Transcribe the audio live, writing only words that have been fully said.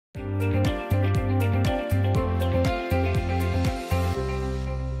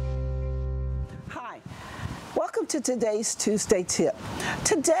to today's Tuesday Tip.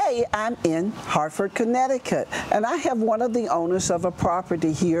 Today I'm in Hartford, Connecticut, and I have one of the owners of a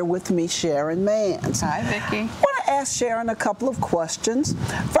property here with me, Sharon Manns. Hi, Vickie. I want to ask Sharon a couple of questions.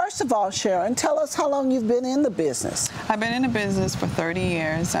 First of all, Sharon, tell us how long you've been in the business. I've been in the business for 30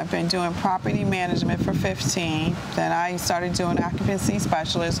 years. I've been doing property management for 15. Then I started doing occupancy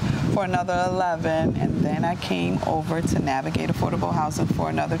specialist for another 11, and then I came over to navigate affordable housing for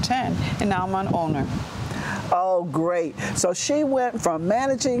another 10, and now I'm an owner. Oh, great. So she went from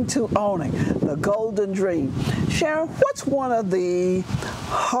managing to owning, the golden dream. Sharon, what's one of the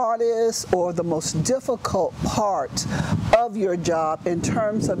hardest or the most difficult parts of your job in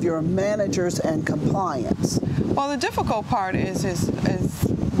terms of your managers and compliance? Well, the difficult part is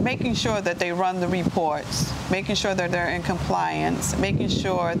making sure that they run the reports, making sure that they're in compliance, making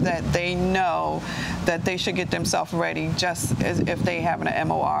sure that they know that they should get themselves ready just as if they have an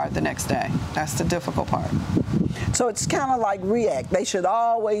MOR the next day. That's the difficult part. So it's kind of like react. They should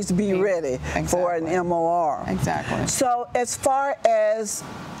always be ready for an MOR. Exactly. So as far as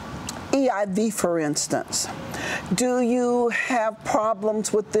EIV, for instance, do you have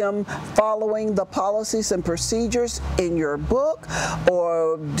problems with them following the policies and procedures in your book,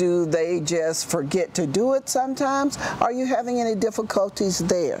 or do they just forget to do it sometimes? Are you having any difficulties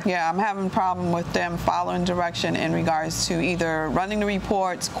there? Yeah, I'm having a problem with them following direction in regards to either running the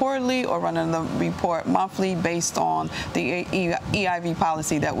reports quarterly or running the report monthly based on the EIV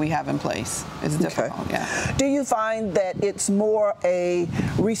policy that we have in place. It's difficult, yeah. Do you find that it's more a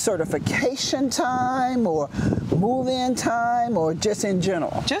recertification time or move-in time, or just in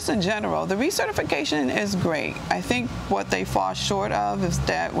general? Just in general. The recertification is great. I think what they fall short of is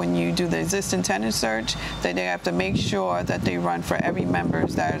that when you do the existing tenant search, that they have to make sure that they run for every member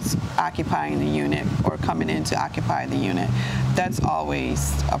that's occupying the unit or coming in to occupy the unit. That's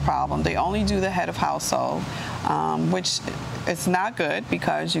always a problem. They only do the head of household, which it's not good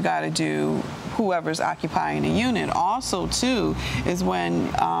because you got to do whoever's occupying the unit. Also, too, is when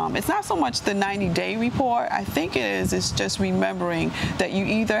it's not so much the 90-day report. I think it's just remembering that you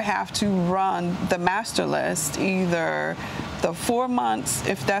either have to run the master list, either the 4 months,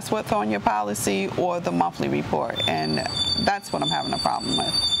 if that's what's on your policy, or the monthly report, and that's what I'm having a problem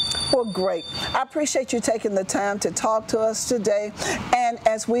with. Well, great. I appreciate you taking the time to talk to us today. And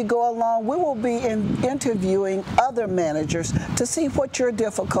as we go along, we will be interviewing other managers to see what your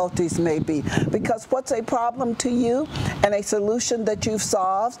difficulties may be. Because what's a problem to you and a solution that you've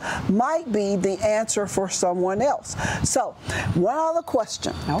solved might be the answer for someone else. So, one other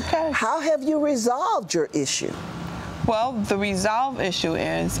question. Okay. How have you resolved your issue? Well, the resolve issue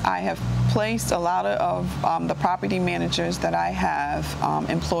is I have placed a lot of the property managers that I have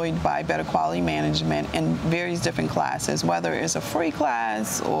employed by Better Quality Management in various different classes, whether it's a free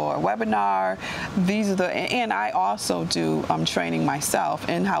class or a webinar. These are and I also do training myself,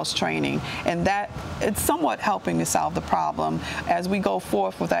 in-house training, and that it's somewhat helping to solve the problem. As we go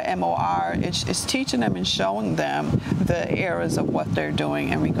forth with that MOR, it's teaching them and showing them the errors of what they're doing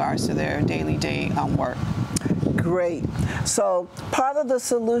in regards to their daily work. Great. So part of the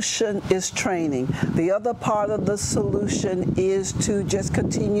solution is training. The other part of the solution is to just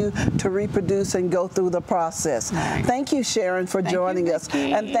continue to reproduce and go through the process. Right. Thank you, Sharon, for joining us.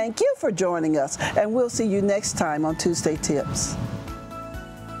 And thank you for joining us. And we'll see you next time on Tuesday Tips.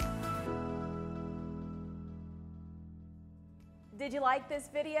 Did you like this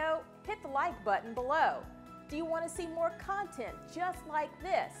video? Hit the like button below. Do you want to see more content just like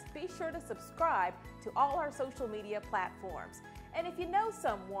this? Be sure to subscribe to all our social media platforms. And if you know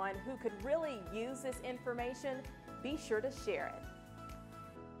someone who could really use this information, be sure to share it.